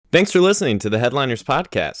Thanks for listening to the Headliners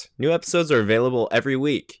Podcast. New episodes are available every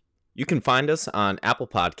week. You can find us on Apple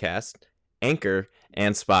Podcasts, Anchor,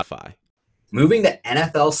 and Spotify. Moving to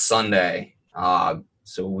NFL Sunday.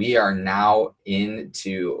 So we are now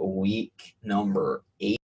into week number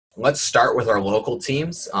 8. Let's start with our local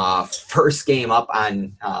teams. First game up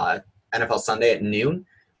on NFL Sunday at noon.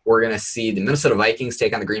 We're going to see the Minnesota Vikings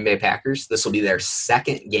take on the Green Bay Packers. This will be their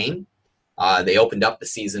second game. They opened up the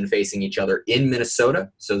season facing each other in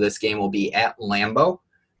Minnesota, so this game will be at Lambeau.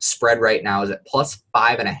 Spread right now is at plus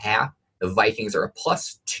 5.5. The Vikings are a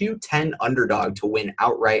plus 210 underdog to win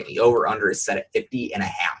outright. The over-under is set at 50.5.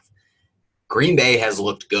 Green Bay has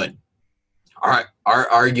looked good.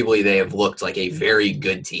 Arguably, they have looked like a very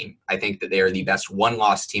good team. I think that they are the best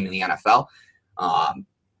one-loss team in the NFL.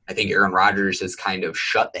 I think Aaron Rodgers has kind of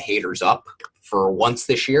shut the haters up for once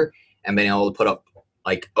this year and been able to put up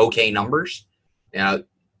okay numbers.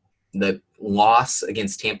 The loss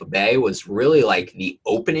against Tampa Bay was really like the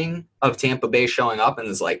opening of Tampa Bay showing up and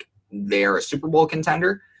is like they're a Super Bowl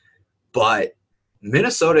contender. But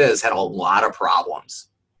Minnesota has had a lot of problems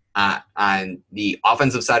on the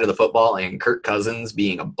offensive side of the football, and Kirk Cousins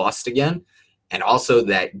being a bust again, and also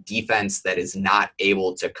that defense that is not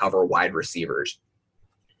able to cover wide receivers.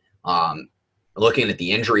 Looking at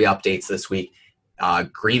the injury updates this week,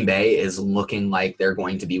 Green Bay is looking like they're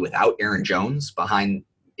going to be without Aaron Jones behind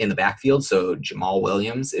in the backfield, so Jamal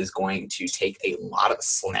Williams is going to take a lot of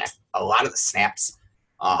the snaps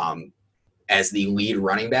as the lead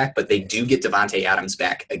running back, but they do get Devontae Adams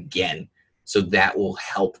back again, so that will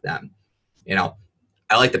help them.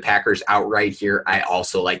 I like the Packers outright here. I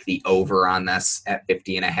also like the over on this at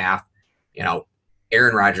 50.5.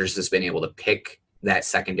 Aaron Rodgers has been able to pick that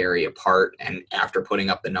secondary apart, and after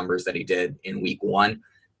putting up the numbers that he did in week 1,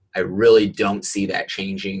 I really don't see that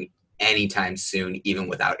changing anytime soon, even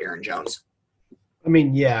without Aaron Jones. I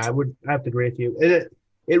mean, yeah, I have to agree with you.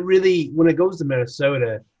 It really, when it goes to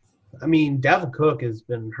Minnesota, I mean, Dalvin Cook has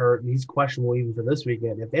been hurt, and he's questionable even for this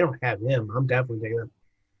weekend. If they don't have him, I'm definitely taking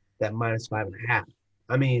that minus 5.5.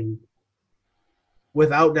 I mean,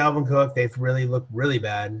 without Dalvin Cook, they've really looked really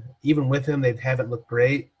bad. Even with him, they haven't looked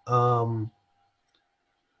great.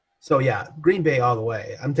 So, yeah, Green Bay all the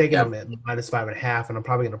way. I'm taking them at minus 5.5, and I'm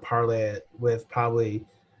probably going to parlay it with probably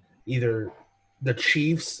either the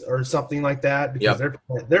Chiefs or something like that because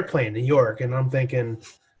they're playing New York, and I'm thinking,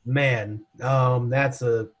 man, that's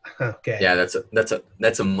a okay. Yeah, that's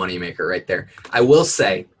a moneymaker right there. I will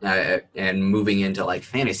say, and moving into like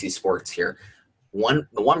fantasy sports here,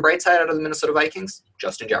 the one bright side out of the Minnesota Vikings,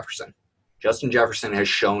 Justin Jefferson. Justin Jefferson has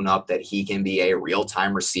shown up that he can be a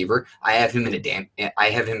real-time receiver. I have him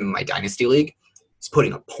in my dynasty league. He's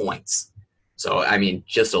putting up points. So, I mean,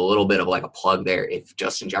 just a little bit of like a plug there. If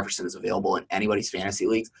Justin Jefferson is available in anybody's fantasy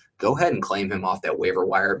leagues, go ahead and claim him off that waiver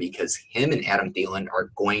wire because him and Adam Thielen are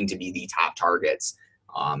going to be the top targets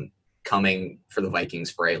coming for the Vikings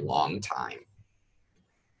for a long time.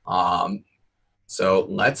 So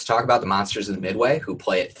let's talk about the Monsters of the Midway, who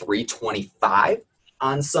play at 3:25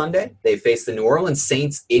 on Sunday. They face the New Orleans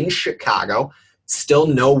Saints in Chicago. Still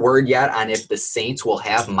no word yet on if the Saints will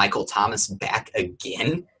have Michael Thomas back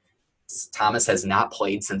again. Thomas has not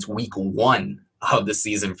played since week 1 of the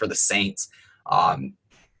season for the Saints. The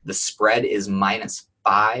spread is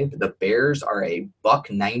 -5. The Bears are a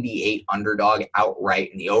 $1.98 underdog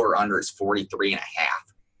outright, and the over-under is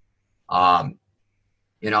 43.5.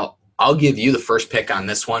 I'll give you the first pick on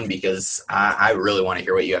this one because I really want to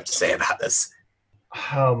hear what you have to say about this.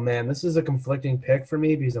 Oh, man, this is a conflicting pick for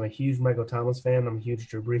me because I'm a huge Michael Thomas fan. I'm a huge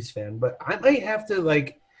Drew Brees fan. But I might have to,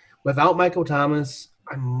 without Michael Thomas,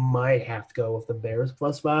 I might have to go with the Bears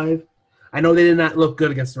 +5. I know they did not look good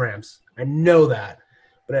against the Rams. I know that.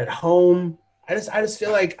 But at home, I just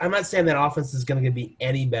feel like I'm not saying that offense is going to be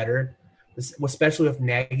any better, especially if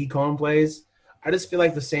Nagy calling plays. I just feel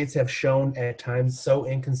like the Saints have shown at times so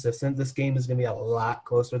inconsistent. This game is going to be a lot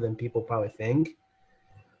closer than people probably think.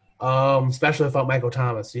 Especially without Michael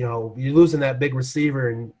Thomas. You're losing that big receiver,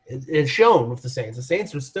 and it's shown with the Saints. The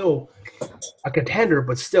Saints are still a contender,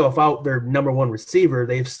 but still without their number one receiver,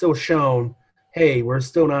 they've still shown, hey, we're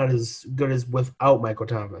still not as good as without Michael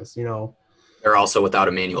Thomas, They're also without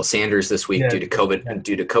Emmanuel Sanders this week due to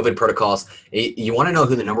COVID protocols. You want to know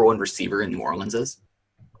who the number one receiver in New Orleans is?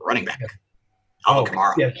 Running back. Alvin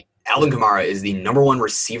Kamara. Yeah. Alvin Kamara is the number one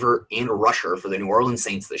receiver and rusher for the New Orleans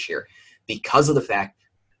Saints this year because of the fact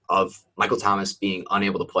of Michael Thomas being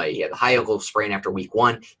unable to play. He had the high ankle sprain after week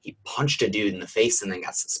 1. He punched a dude in the face and then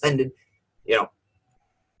got suspended.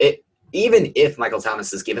 Even if Michael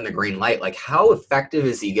Thomas is given the green light, how effective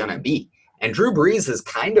is he going to be? And Drew Brees has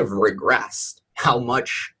kind of regressed how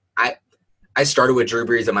much I started with Drew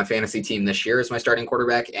Brees on my fantasy team this year as my starting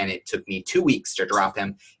quarterback, and it took me 2 weeks to drop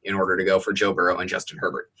him in order to go for Joe Burrow and Justin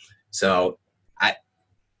Herbert. So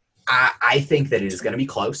I think that it is going to be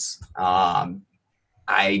close.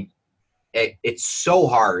 It's so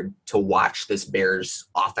hard to watch this Bears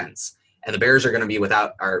offense, and the Bears are going to be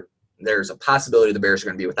without there's a possibility the Bears are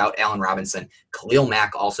going to be without Allen Robinson. Khalil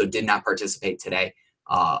Mack also did not participate today,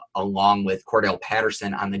 along with Cordell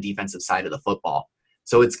Patterson on the defensive side of the football.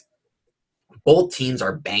 So both teams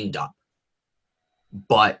are banged up,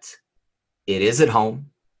 but it is at home.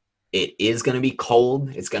 It is going to be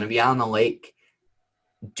cold. It's going to be on the lake.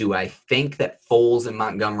 Do I think that Foles and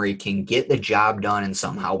Montgomery can get the job done and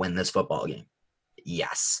somehow win this football game?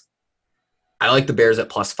 Yes. I like the Bears at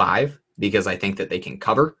 +5 because I think that they can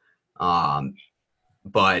cover. And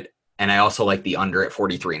I also like the under at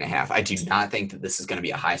 43.5. I do not think that this is going to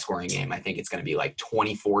be a high-scoring game. I think it's going to be like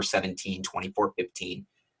 24-17,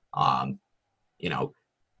 24-15.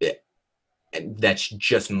 That's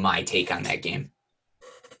just my take on that game.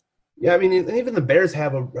 Yeah, I mean, even the Bears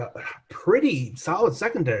have a pretty solid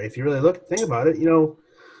secondary if you really think about it.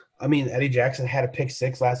 Eddie Jackson had a pick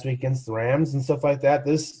 6 last week against the Rams and stuff like that.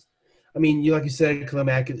 Like you said, Khalil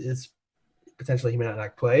Mack is potentially he may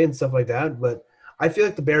not play and stuff like that, but I feel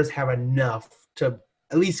like the Bears have enough to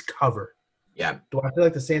at least cover. Yeah. Do I feel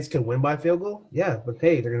like the Saints could win by field goal? Yeah, but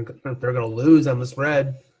hey, they're gonna lose on the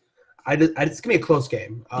spread. It's gonna be a close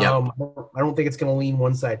game. Yep. I don't think it's gonna lean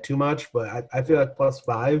one side too much, but I feel like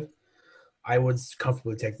 +5. I would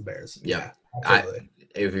comfortably take the Bears. Yep. Yeah, absolutely.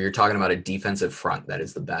 If you're talking about a defensive front that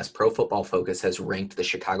is the best, Pro Football Focus has ranked the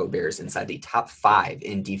Chicago Bears inside the top 5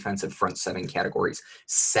 in defensive front 7 categories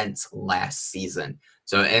since last season.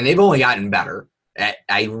 So, and they've only gotten better.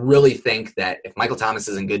 I really think that if Michael Thomas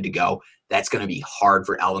isn't good to go, that's going to be hard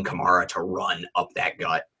for Alvin Kamara to run up that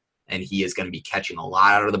gut. And he is going to be catching a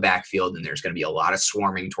lot out of the backfield, and there's going to be a lot of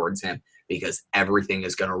swarming towards him because everything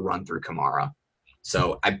is going to run through Kamara.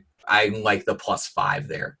 So I like the +5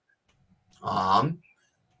 there.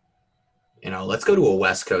 Let's go to a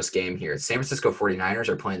West Coast game here. San Francisco 49ers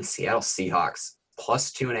are playing the Seattle Seahawks.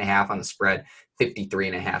 +2.5 on the spread,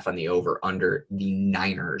 53.5 on the over under. The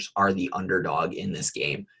Niners are the underdog in this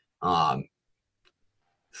game.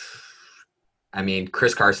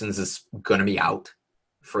 Chris Carson's is going to be out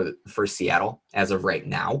for Seattle as of right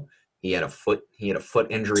now. He had a foot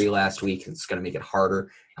injury last week. It's going to make it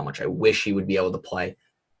harder. How much I wish he would be able to play.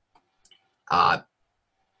 I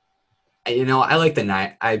like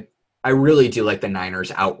I really do like the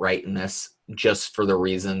Niners outright in this, just for the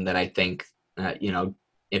reason that I think,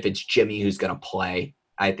 if it's Jimmy who's going to play,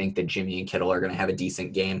 I think that Jimmy and Kittle are going to have a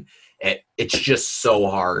decent game. It's just so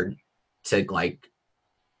hard to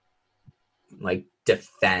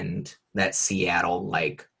defend that Seattle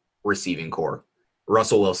receiving core.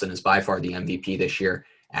 Russell Wilson is by far the MVP this year.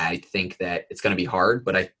 I think that it's going to be hard,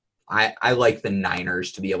 but I like the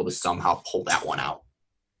Niners to be able to somehow pull that one out.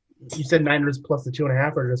 You said Niners plus the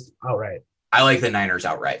 2.5 or just outright? I like the Niners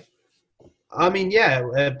outright. At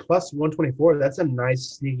 +124, that's a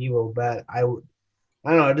nice sneaky little bet. I don't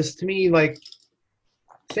know, just to me,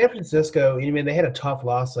 San Francisco, they had a tough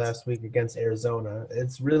loss last week against Arizona.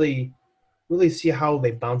 It's really see how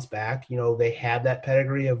they bounce back. They have that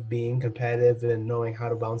pedigree of being competitive and knowing how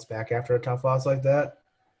to bounce back after a tough loss like that.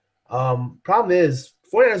 Problem is,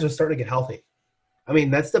 49ers are starting to get healthy.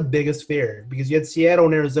 That's the biggest fear because you had Seattle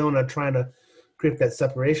and Arizona trying to create that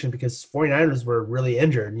separation because 49ers were really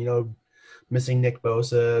injured, missing Nick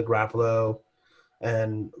Bosa, Garoppolo,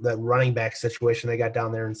 and that running back situation they got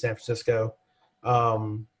down there in San Francisco.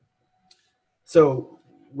 So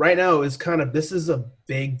right now is this is a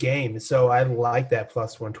big game. So I like that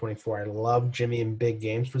 +124. I love Jimmy in big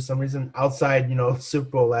games for some reason. Outside, Super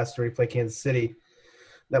Bowl last year, he played Kansas City.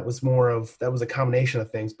 That was a combination of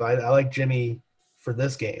things. But I like Jimmy for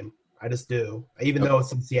this game. I just do, even though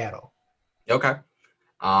it's in Seattle. Okay.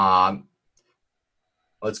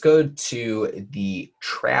 Let's go to the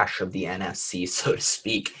trash of the NFC, so to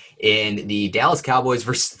speak, in the Dallas Cowboys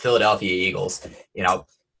versus the Philadelphia Eagles. The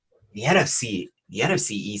NFC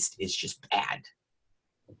East is just bad.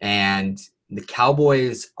 And the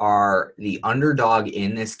Cowboys are the underdog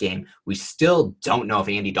in this game. We still don't know if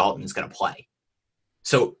Andy Dalton is going to play.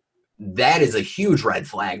 So that is a huge red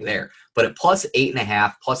flag there. But at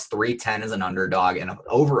 +8.5, +310 as an underdog, and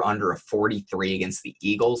over under a 43 against the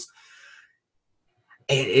Eagles,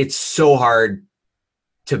 it's so hard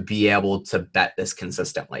to be able to bet this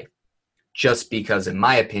consistently. Just because, in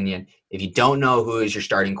my opinion, if you don't know who is your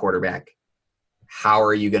starting quarterback, how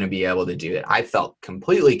are you going to be able to do it? I felt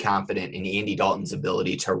completely confident in Andy Dalton's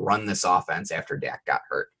ability to run this offense after Dak got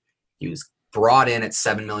hurt. He was brought in at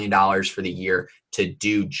 $7 million for the year to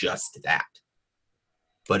do just that.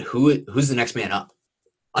 But who's the next man up?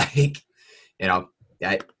 Like,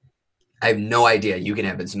 I have no idea. You can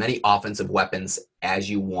have as many offensive weapons as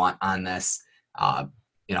you want on this. I'm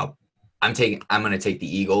going to take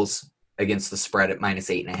the Eagles against the spread at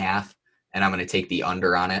 -8.5, and I'm going to take the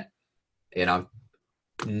under on it.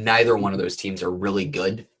 Neither one of those teams are really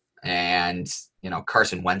good. And,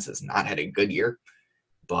 Carson Wentz has not had a good year,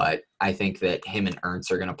 but I think that him and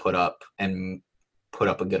Ernst are going to put up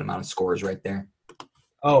a good amount of scores right there.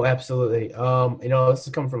 Oh, absolutely. This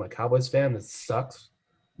is coming from a Cowboys fan that sucks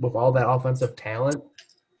with all that offensive talent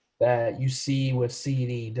that you see with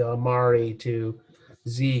CD to Amari to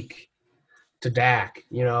Zeke to Dak.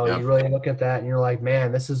 You really look at that and you're like,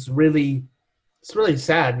 man, it's really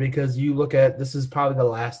sad because you look at this is probably the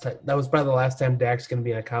last time that was probably the last time Dak's going to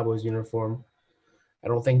be in a Cowboys uniform. I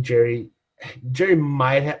don't think Jerry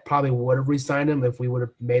probably would have re-signed him if we would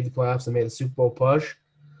have made the playoffs and made a Super Bowl push.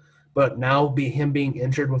 But now him being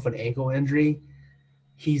injured with an ankle injury,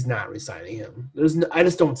 he's not re-signing him. I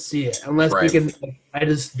just don't see it unless we can. I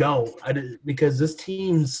just don't. Because this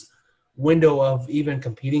team's window of even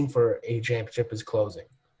competing for a championship is closing.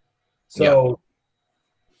 So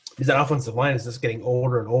because that offensive line is just getting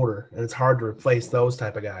older and older, and it's hard to replace those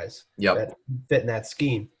type of guys that fit in that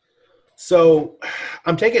scheme. So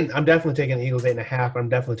I'm definitely taking the Eagles 8.5. I'm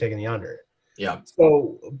definitely taking the under. Yeah.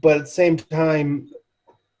 So, but at the same time,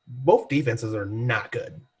 both defenses are not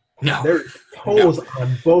good. No. They're toes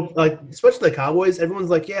on both, especially the Cowboys.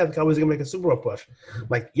 Everyone's like, yeah, the Cowboys are going to make a Super Bowl push.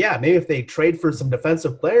 Like, yeah, maybe if they trade for some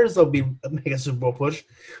defensive players, they'll make a Super Bowl push.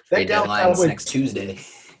 Trade deadline is next Tuesday.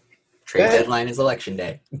 Trade deadline is election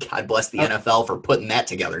day. God bless the NFL for putting that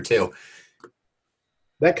together, too.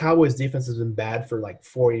 That Cowboys defense has been bad for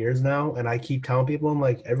 4 years now, and I keep telling people, I'm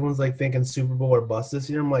like, everyone's thinking Super Bowl or bust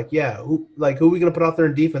this year. I'm like, yeah, who are we going to put out there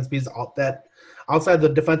in defense? Because outside the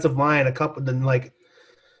defensive line, a couple, then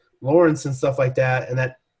Lawrence and stuff like that, and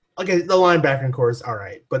that, okay, the linebacker core is all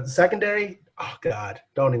right, but the secondary, oh God,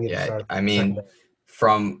 don't even get started. I mean,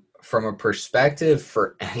 from a perspective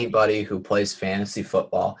for anybody who plays fantasy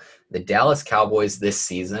football, the Dallas Cowboys this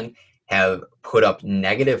season have put up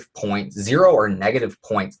 -0 or negative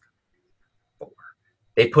points.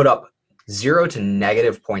 They put up 0 to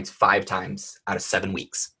negative points 5 times out of 7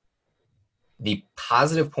 weeks. The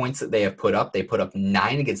positive points that they put up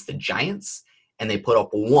 9 against the Giants, and they put up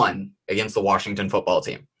 1 against the Washington football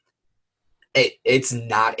team. It's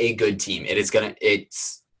not a good team.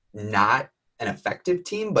 It's not an effective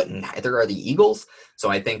team, but neither are the Eagles. So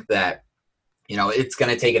I think that, it's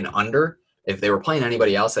going to take an under. If they were playing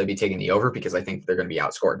anybody else, I'd be taking the over because I think they're going to be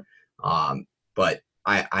outscored. But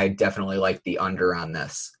I definitely like the under on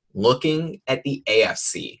this. Looking at the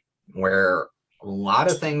AFC, where a lot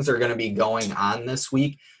of things are going to be going on this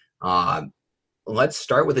week. Let's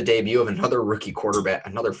start with the debut of another rookie quarterback,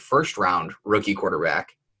 another first-round rookie quarterback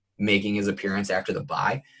making his appearance after the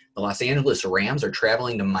bye. The Los Angeles Rams are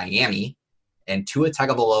traveling to Miami, and Tua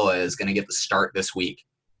Tagovailoa is going to get the start this week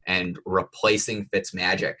and replacing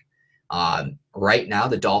Fitzmagic. Right now,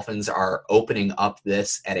 the Dolphins are opening up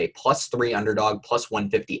this at a +3 underdog,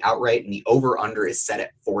 +150 outright, and the over-under is set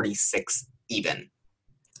at 46 even.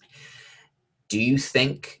 Do you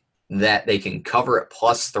think that they can cover at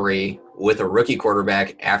 +3 with a rookie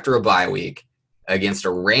quarterback after a bye week against a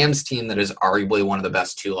Rams team that is arguably one of the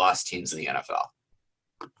best 2-loss teams in the NFL?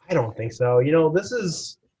 I don't think so. This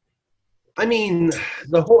is –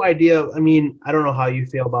 the whole idea – I don't know how you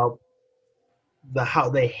feel about how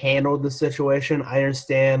they handled the situation. I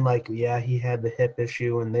understand, he had the hip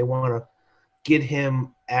issue, and they want to get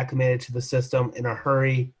him acclimated to the system in a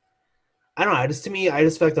hurry. I don't know. I just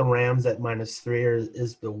feel like the Rams at -3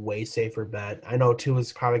 is the way safer bet. I know Tua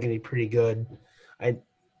is probably going to be pretty good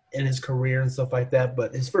in his career and stuff like that,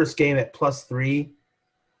 but his first game at +3,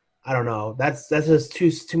 I don't know. That's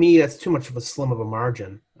just to me, that's too much of a slim of a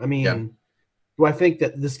margin. Do I think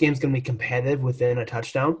that this game's going to be competitive within a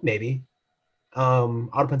touchdown? Maybe. All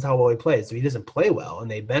depends how well he plays. If he doesn't play well and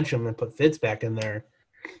they bench him and put Fitz back in there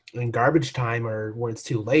in garbage time or when it's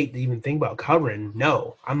too late to even think about covering,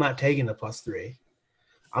 no, I'm not taking the +3.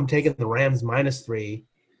 I'm taking the Rams -3,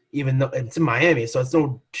 even though it's in Miami, so it's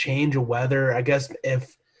no change of weather. I guess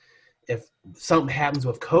if something happens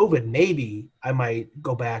with COVID, maybe I might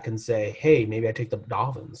go back and say, hey, maybe I take the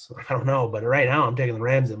Dolphins. I don't know, but right now I'm taking the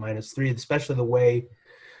Rams at -3, especially the way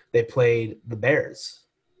they played the Bears.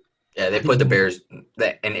 Yeah, they put the Bears –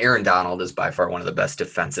 and Aaron Donald is by far one of the best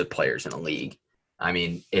defensive players in the league.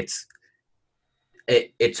 It's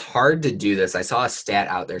hard to do this. I saw a stat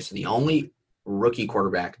out there. So the only rookie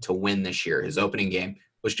quarterback to win this year, his opening game,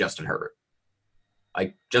 was Justin Herbert.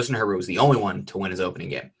 Like, Justin Herbert was the only one to win his opening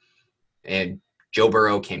game. And Joe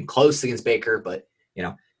Burrow came close against Baker, but,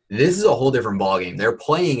 this is a whole different ballgame. They're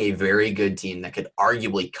playing a very good team that could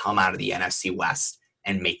arguably come out of the NFC West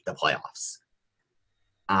and make the playoffs.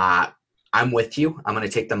 I'm with you. I'm going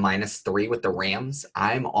to take the -3 with the Rams.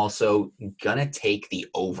 I'm also going to take the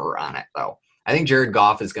over on it, though. I think Jared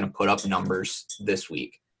Goff is going to put up numbers this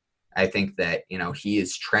week. I think that, he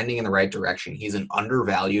is trending in the right direction. He's an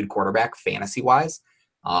undervalued quarterback fantasy-wise.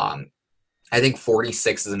 I think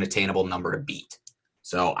 46 is an attainable number to beat.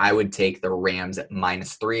 So I would take the Rams at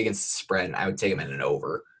 -3 against the spread, and I would take them in an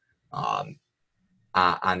over on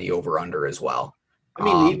the over-under as well. I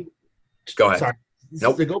mean, go ahead. Sorry.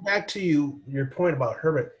 Nope. To go back to your point about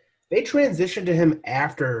Herbert, they transitioned to him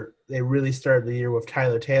after they really started the year with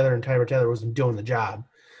Tyler Taylor, and Tyler Taylor wasn't doing the job.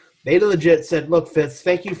 They legit said, look, Fitz,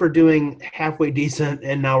 thank you for doing halfway decent,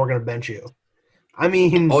 and now we're going to bench you. I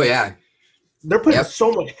mean, oh, yeah. They're putting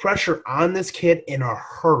so much pressure on this kid in a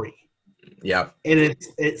hurry. Yep. And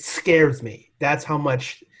it scares me. That's how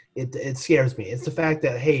much it scares me. It's the fact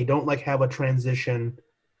that, hey, don't have a transition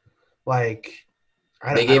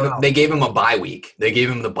they gave him a bye week. They gave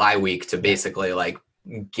him the bye week to basically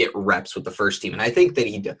get reps with the first team. And I think that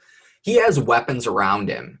he has weapons around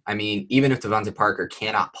him. I mean, even if Devontae Parker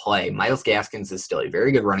cannot play, Myles Gaskins is still a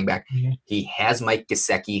very good running back. Mm-hmm. He has Mike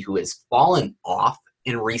Gesicki, who has fallen off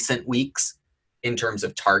in recent weeks in terms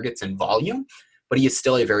of targets and volume, but he is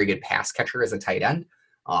still a very good pass catcher as a tight end.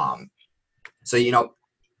 So,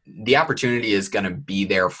 the opportunity is going to be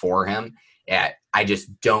there for him. I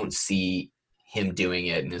just don't see him doing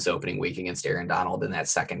it in his opening week against Aaron Donald in that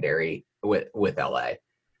secondary with LA.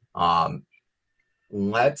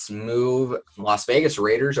 Let's move. Las Vegas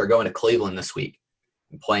Raiders are going to Cleveland this week,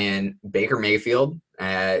 playing Baker Mayfield,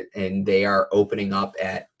 and they are opening up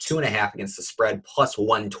at 2.5 against the spread, plus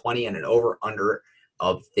 120 and an over-under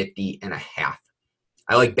of 50.5.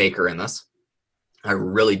 I like Baker in this. I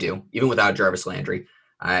really do. Even without Jarvis Landry,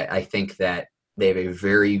 I think that they have a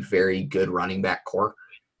very, very good running back core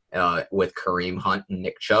with Kareem Hunt and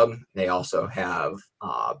Nick Chubb. They also have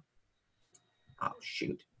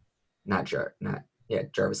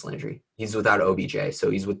Jarvis Landry. He's without OBJ, so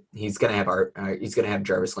he's gonna have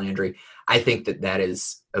Jarvis Landry. I think that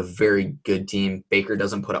is a very good team. Baker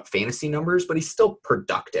doesn't put up fantasy numbers, but he's still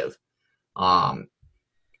productive.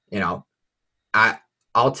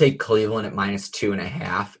 I'll take Cleveland at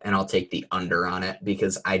 -2.5, and I'll take the under on it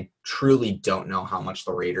because I truly don't know how much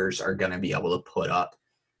the Raiders are going to be able to put up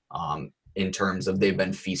in terms of they've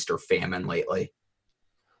been feast or famine lately.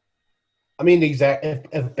 I mean,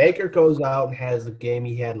 if Baker goes out and has the game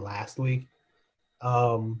he had last week,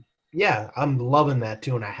 I'm loving that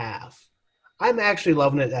 2.5. I'm actually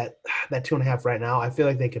loving it at that 2.5 right now. I feel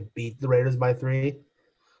like they could beat the Raiders by 3. At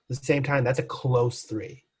the same time, that's a close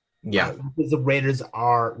 3. Yeah, because the Raiders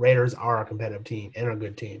are a competitive team and a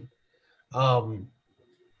good team. But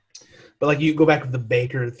you go back with the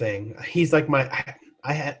Baker thing. He's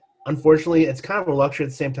unfortunately, it's kind of a luxury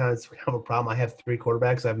at the same time. It's kind of a problem. I have 3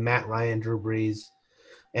 quarterbacks. I have Matt Ryan, Drew Brees,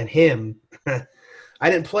 and him.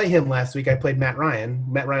 I didn't play him last week. I played Matt Ryan.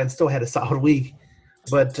 Matt Ryan still had a solid week,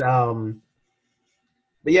 but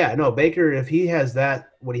yeah, no, Baker, if he has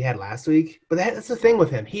what he had last week, but that's the thing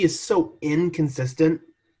with him. He is so inconsistent.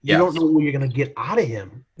 You don't know what you're going to get out of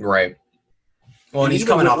him. Right. Well, and he's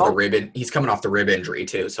coming off the rib injury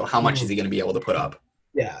too. So how much is he going to be able to put up?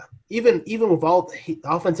 Yeah. Even with all the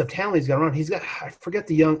offensive talent he's got around, he's got, I forget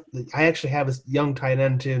I actually have his young tight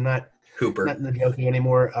end too, not Hooper. Not in the joking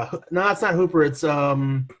anymore. No, it's not Hooper. It's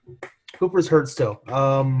Hooper's hurt still.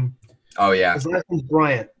 Oh yeah. His last name's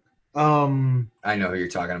Bryant. I know who you're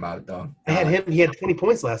talking about though. I had him. He had 20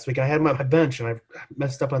 points last week. I had him on my bench, and I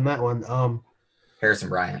messed up on that one. Harrison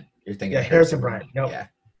Bryant. You're thinking of Harrison Bryant. Yep.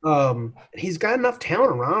 Yeah. He's got enough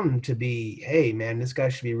talent around him to be, hey man, this guy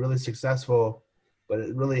should be really successful, but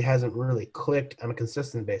it really hasn't really clicked on a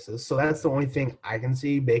consistent basis. So that's the only thing I can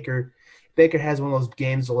see. Baker has one of those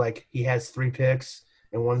games where he has 3 picks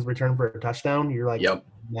and one's returned for a touchdown. You're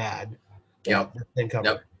mad. Yep.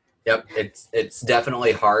 Yep. It's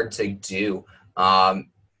definitely hard to do.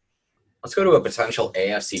 Let's go to a potential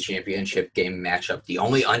AFC Championship game matchup. The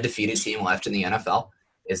only undefeated team left in the NFL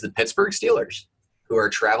is the Pittsburgh Steelers, who are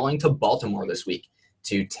traveling to Baltimore this week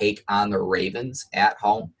to take on the Ravens at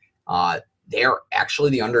home. They are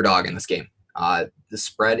actually the underdog in this game. The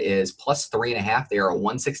spread is plus 3.5. They are a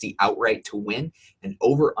 160 outright to win, and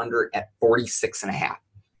over-under at 46.5.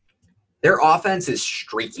 Their offense is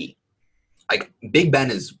streaky. Big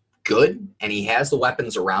Ben is good, and he has the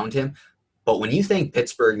weapons around him. But when you think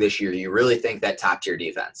Pittsburgh this year, you really think that top-tier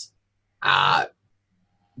defense.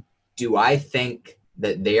 Do I think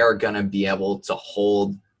that they are going to be able to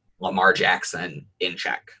hold Lamar Jackson in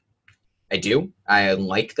check. I do. I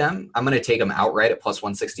like them. I'm going to take them outright at plus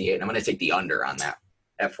 168, and I'm going to take the under on that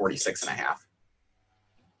at 46.5.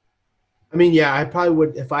 I mean, yeah, I probably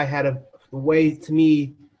would if I had the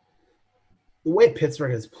way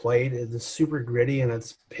Pittsburgh has played is super gritty, and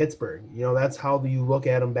it's Pittsburgh. That's how you look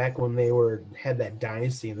at them back when they had that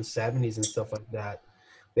dynasty in the 70s and stuff like that.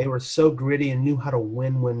 They were so gritty and knew how to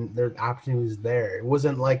win when their opportunity was there. It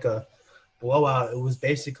wasn't like a blowout. It was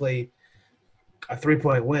basically a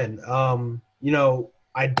 3-point win.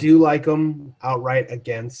 I do like them outright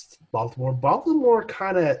against Baltimore. Baltimore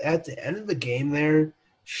kind of, at the end of the game there,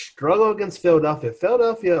 struggled against Philadelphia.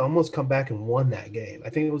 Philadelphia almost come back and won that game. I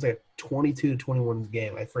think it was like a 22-21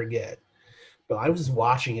 game. I forget. But I was just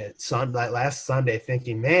watching it last Sunday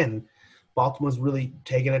thinking, man, Baltimore's really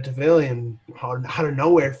taking it to Philly, and out of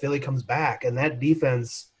nowhere, Philly comes back. And that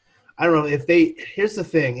defense, I don't know, here's the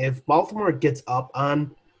thing. If Baltimore gets up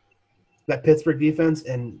on that Pittsburgh defense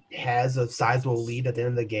and has a sizable lead at the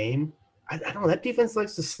end of the game, I don't know, that defense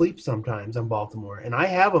likes to sleep sometimes on Baltimore. And I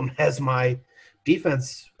have them as my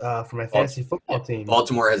defense for my fantasy football team.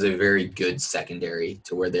 Baltimore has a very good secondary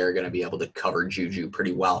to where they're going to be able to cover Juju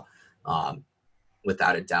pretty well,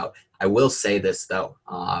 without a doubt. I will say this, though.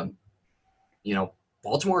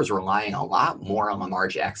 Baltimore is relying a lot more on Lamar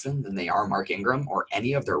Jackson than they are Mark Ingram or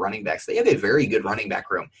any of their running backs. They have a very good running back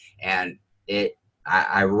room. And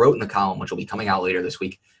I wrote in the column, which will be coming out later this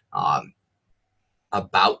week,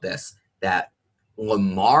 about this, that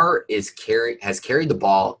Lamar has carried the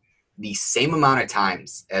ball the same amount of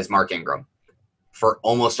times as Mark Ingram for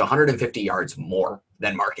almost 150 yards more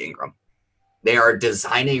than Mark Ingram. They are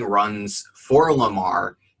designing runs for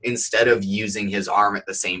Lamar instead of using his arm at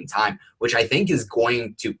the same time, which I think is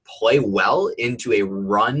going to play well into a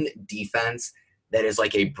run defense that is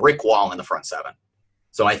like a brick wall in the front seven.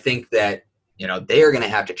 So I think that, they are going to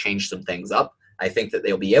have to change some things up. I think that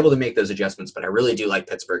they'll be able to make those adjustments, but I really do like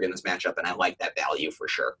Pittsburgh in this matchup, and I like that value for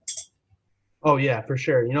sure. Oh, yeah, for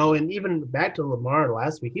sure. And even back to Lamar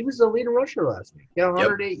last week, he was the leading rusher last week. He had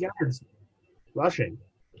 108 yards rushing.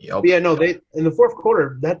 Yep. But yeah, no, they in the fourth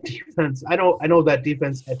quarter, that defense, I know that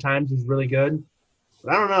defense at times is really good,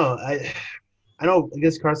 but I don't know. I know I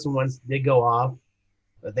guess Carson Wentz did go off,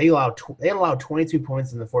 but they allowed 22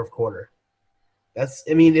 points in the fourth quarter.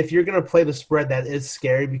 If you're gonna play the spread, that is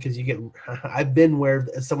scary because you get. I've been where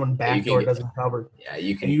someone backdoor doesn't cover. Yeah,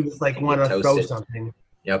 you can. And you just want to throw something.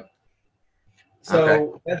 Yep.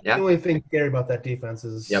 So that's the only thing scary about that defense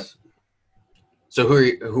is. Yep. So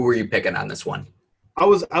who were you picking on this one? I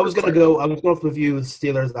was going with you with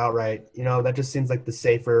Steelers outright. That just seems like the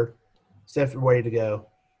safer way to go.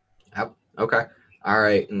 Yep. Okay. All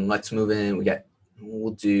right, and let's move in.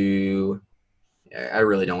 I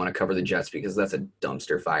really don't want to cover the Jets because that's a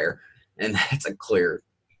dumpster fire, and that's a clear.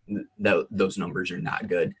 Those numbers are not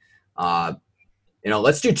good.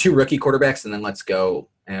 Let's do 2 rookie quarterbacks, and then let's go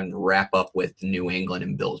and wrap up with New England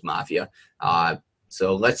and Bills Mafia.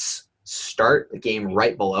 So let's start the game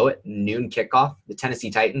right below it, noon kickoff. The Tennessee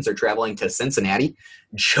Titans are traveling to Cincinnati.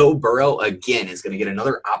 Joe Burrow, again, is going to get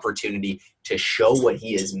another opportunity to show what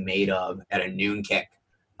he is made of at a noon kick.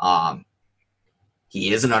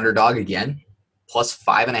 He is an underdog again, plus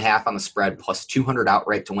 5.5 on the spread, plus 200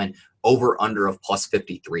 outright to win, over under of plus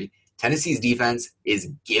 53. Tennessee's defense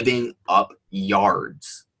is giving up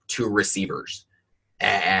yards to receivers.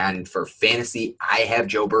 And for fantasy, I have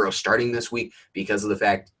Joe Burrow starting this week because of the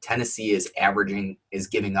fact Tennessee is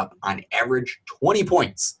giving up on average 20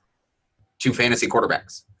 points to fantasy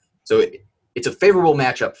quarterbacks. So it's a favorable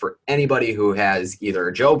matchup for anybody who has either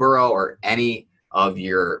Joe Burrow or any of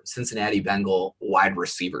your Cincinnati Bengal wide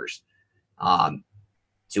receivers.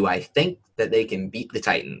 Do I think that they can beat the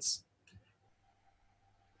Titans?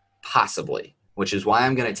 Possibly, which is why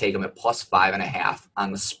I'm going to take them at plus 5.5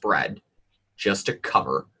 on the spread, just to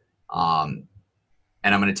cover, and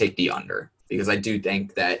I'm going to take the under because I do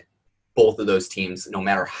think that both of those teams, no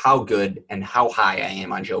matter how good and how high I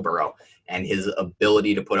am on Joe Burrow and his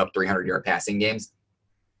ability to put up 300-yard passing games,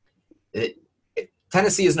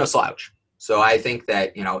 Tennessee is no slouch. So I think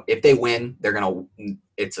that if they win,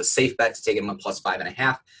 it's a safe bet to take them at plus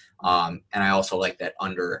 5.5, and I also like that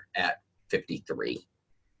under at 53.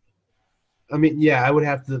 I would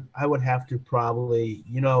have to probably,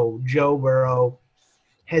 Joe Burrow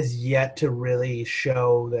has yet to really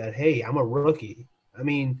show that, hey, I'm a rookie.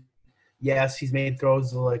 Yes, he's made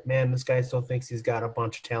throws like, man, this guy still thinks he's got a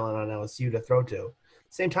bunch of talent on LSU to throw to. At the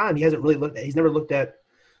same time, he's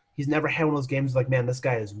never had one of those games like, man, this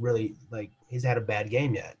guy is really, he's had a bad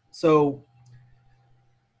game yet. So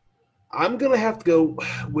I'm going to have to go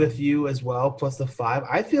with you as well, plus the 5.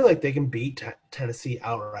 I feel like they can beat Tennessee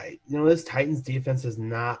outright. You know, this Titans defense has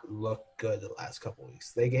not looked good the last couple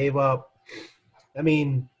weeks. They gave up – I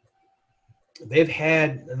mean, they've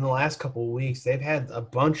had – in the last couple of weeks, they've had a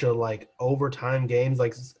bunch of, like, overtime games.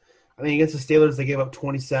 Like, I mean, against the Steelers, they gave up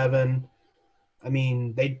 27. I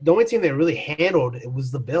mean, the only team they really handled it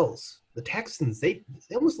was the Bills. The Texans, they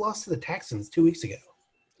almost lost to the Texans 2 weeks ago.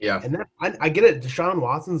 Yeah. And that I get it. Deshaun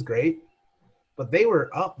Watson's great, but they were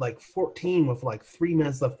up like 14 with like 3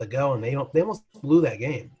 minutes left to go, and they almost blew that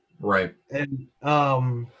game. Right. And I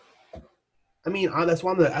mean that's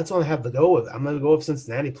one I have to go with. I'm going to go with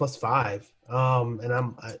Cincinnati plus 5.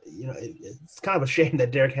 And it's kind of a shame that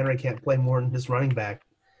Derrick Henry can't play more than just running back,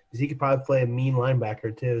 because he could probably play a mean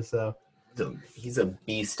linebacker too. So he's a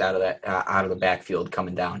beast out of the backfield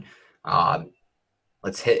coming down.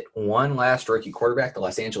 Let's hit one last rookie quarterback. The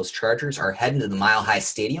Los Angeles Chargers are heading to the Mile High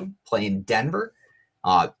Stadium, playing Denver.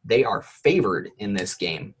 They are favored in this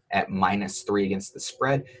game at -3 against the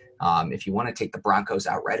spread. If you want to take the Broncos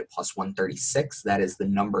outright at plus 136, that is the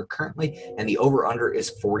number currently, and the over-under is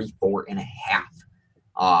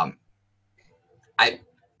 44.5. I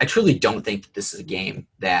truly don't think that this is a game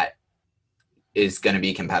that is going to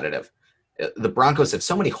be competitive. The Broncos have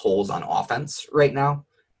so many holes on offense right now.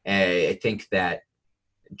 I think that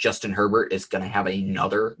Justin Herbert is going to have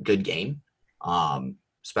another good game,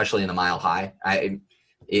 especially in the Mile High.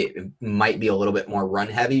 It might be a little bit more run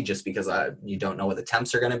heavy just because you don't know what the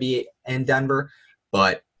temps are going to be in Denver.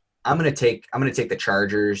 But I'm going to take the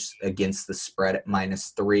Chargers against the spread at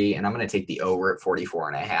 -3, and I'm going to take the over at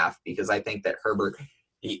 44.5 because I think that Herbert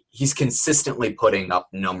he's consistently putting up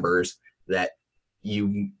numbers that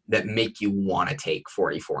make you want to take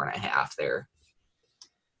 44.5 there.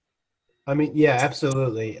 I mean, yeah,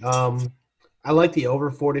 absolutely. I like the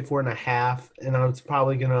over 44.5, and I was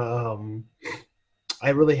probably gonna. I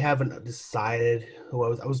really haven't decided who I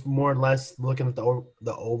was. I was more or less looking at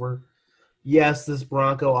the over. Yes, this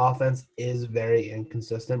Bronco offense is very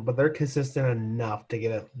inconsistent, but they're consistent enough to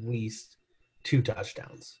get at least 2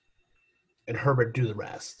 touchdowns, and Herbert do the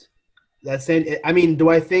rest. That's saying. I mean, do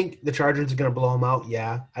I think the Chargers are going to blow them out?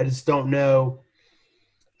 Yeah, I just don't know.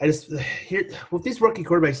 Here with these rookie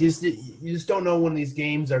quarterbacks, you just don't know when these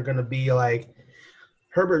games are going to be like.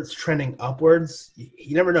 Herbert's trending upwards.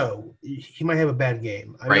 You never know. He might have a bad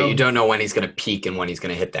game. You don't know when he's going to peak and when he's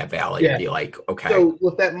going to hit that valley and be like, okay. So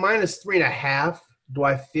with that -3.5, do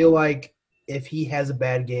I feel like if he has a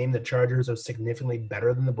bad game, the Chargers are significantly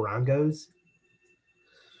better than the Broncos?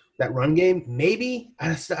 That run game, maybe.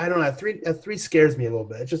 I don't know. Three scares me a little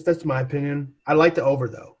bit. That's my opinion. I like the over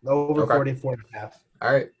though. The over 44.5.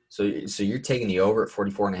 All right. So you're taking the over at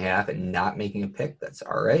 44.5 and not making a pick. That's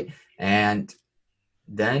all right. And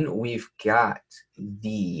then we've got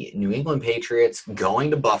the New England Patriots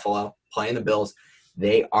going to Buffalo, playing the Bills.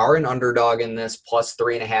 They are an underdog in this, plus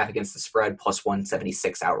 3.5 against the spread, plus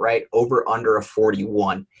 176 outright, over under a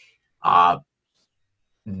 41.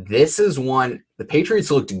 This is one, the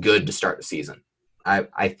Patriots looked good to start the season.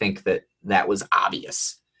 I think that was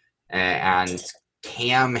obvious. And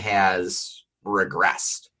Cam has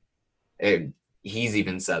regressed. He's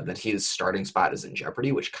even said that his starting spot is in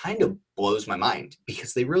jeopardy, which kind of blows my mind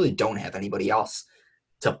because they really don't have anybody else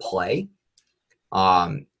to play.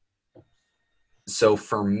 So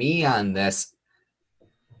for me on this,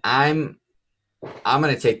 I'm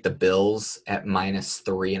going to take the Bills at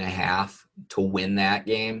 -3.5 to win that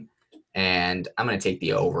game, and I'm going to take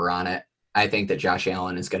the over on it. I think that Josh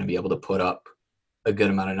Allen is going to be able to put up a good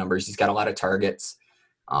amount of numbers. He's got a lot of targets.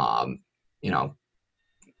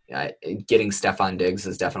 Getting Stephon Diggs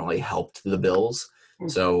has definitely helped the Bills.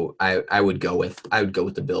 So I would go with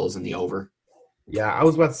the Bills and the over. Yeah, I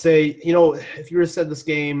was about to say, if you were to set this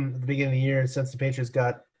game at the beginning of the year, since the Patriots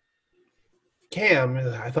got Cam,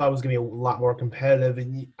 I thought it was going to be a lot more competitive.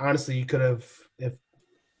 And honestly, you could have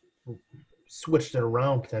switched it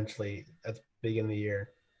around potentially at the beginning of the year.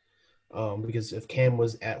 Because if Cam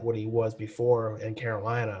was at what he was before in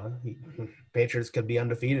Carolina, Patriots could be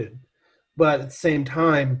undefeated. But at the same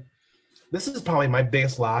time, this is probably my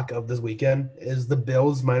biggest lock of this weekend is the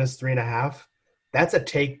Bills -3.5. That's a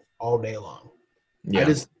take all day long.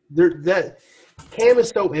 Yeah. That Cam is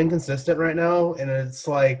so inconsistent right now, and it's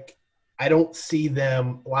like I don't see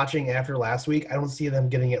them watching after last week. I don't see them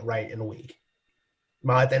getting it right in a week.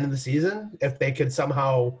 Now at the end of the season, if they could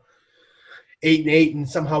somehow 8-8 and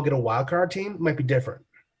somehow get a wild card team, it might be different.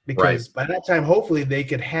 because by that time, hopefully, they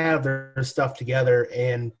could have their stuff together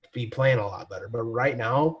and be playing a lot better. But right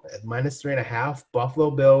now, at -3.5,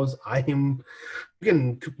 Buffalo Bills, if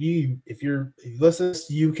you listen,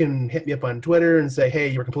 you can hit me up on Twitter and say, hey,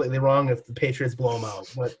 you're completely wrong if the Patriots blow them out.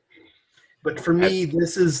 But for me,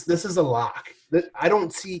 this is a lock. I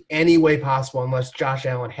don't see any way possible unless Josh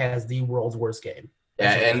Allen has the world's worst game.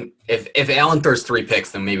 Yeah, and if Allen throws 3 picks,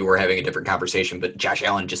 then maybe we're having a different conversation. But Josh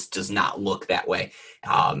Allen just does not look that way.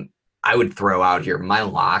 I would throw out here, my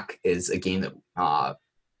lock is a game that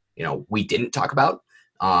we didn't talk about,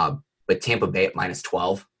 but Tampa Bay at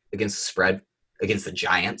 -12 against the spread against the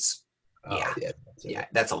Giants.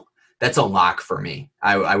 That's a lock for me.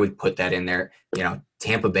 I would put that in there.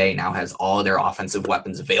 Tampa Bay now has all of their offensive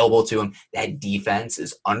weapons available to them. That defense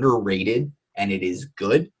is underrated, and it is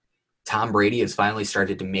good. Tom Brady has finally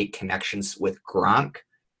started to make connections with Gronk.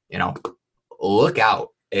 Look out,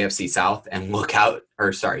 NFC South, and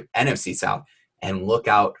NFC South, and look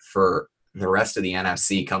out for the rest of the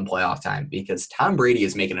NFC come playoff time, because Tom Brady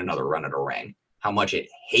is making another run at a ring. How much it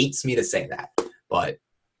hates me to say that, but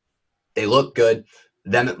they look good.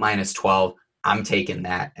 Them at -12, I'm taking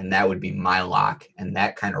that, and that would be my lock, and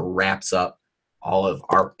that kind of wraps up all of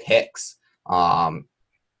our picks.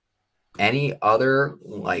 Any other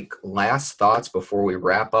last thoughts before we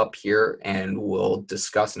wrap up here and we'll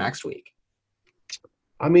discuss next week?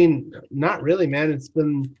 I mean, not really, man. It's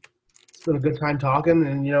been a good time talking,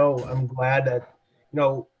 and I'm glad that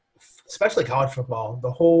especially college football,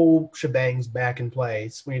 the whole shebang's back in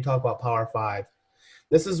place. When you talk about Power 5,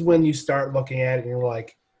 this is when you start looking at it and you're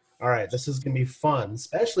like, all right, this is going to be fun,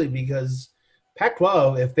 especially because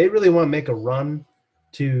Pac-12, if they really want to make a run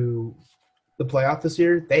to the playoff this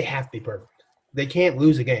year, they have to be perfect. They can't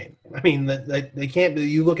lose a game. I mean, they can't.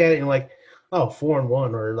 You look at it and you're like, oh,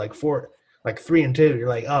 4-1 or 3-2. You're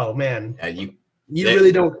like, oh man, you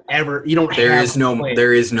really don't ever. You don't.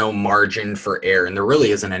 There is no margin for error, and there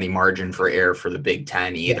really isn't any margin for error for the Big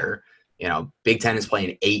Ten either. Yeah. Big Ten is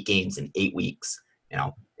playing 8 games in 8 weeks.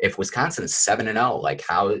 If Wisconsin is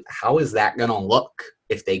 7-0, how is that going to look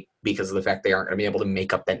because of the fact they aren't going to be able to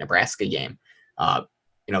make up that Nebraska game?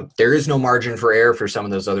 There is no margin for error for some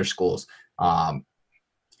of those other schools. I'm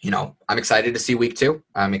excited to see week 2.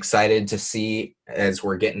 I'm excited to see as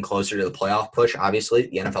we're getting closer to the playoff push. Obviously,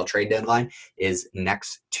 the NFL trade deadline is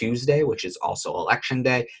next Tuesday, which is also election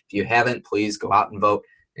day. If you haven't, please go out and vote.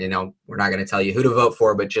 We're not going to tell you who to vote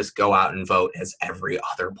for, but just go out and vote, as every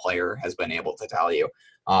other player has been able to tell you.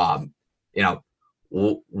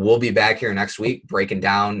 We'll be back here next week breaking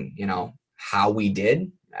down, how we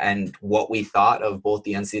did and what we thought of both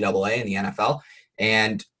the NCAA and the NFL.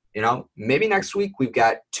 And, maybe next week we've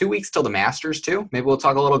got 2 weeks till the Masters too. Maybe we'll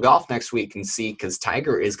talk a little golf next week and see, because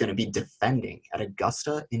Tiger is going to be defending at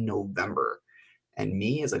Augusta in November. And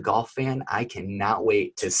me as a golf fan, I cannot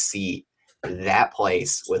wait to see that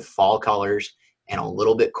place with fall colors and a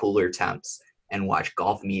little bit cooler temps, and watch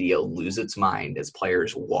golf media lose its mind as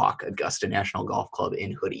players walk Augusta National Golf Club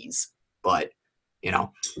in hoodies. But,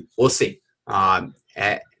 we'll see.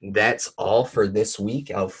 That's all for this week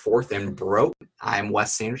of Fourth and Broke. I'm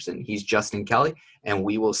Wes Sanderson. He's Justin Kelly, and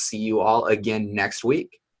we will see you all again next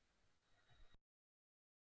week.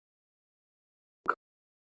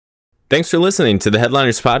 Thanks for listening to the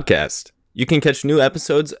Headliners Podcast. You can catch new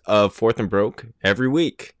episodes of Fourth and Broke every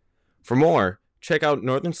week. For more, check out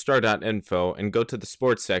northernstar.info and go to the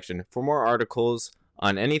sports section for more articles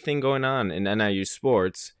on anything going on in NIU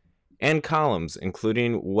sports and columns,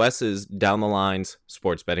 including Wes's Down the Lines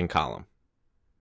sports betting column.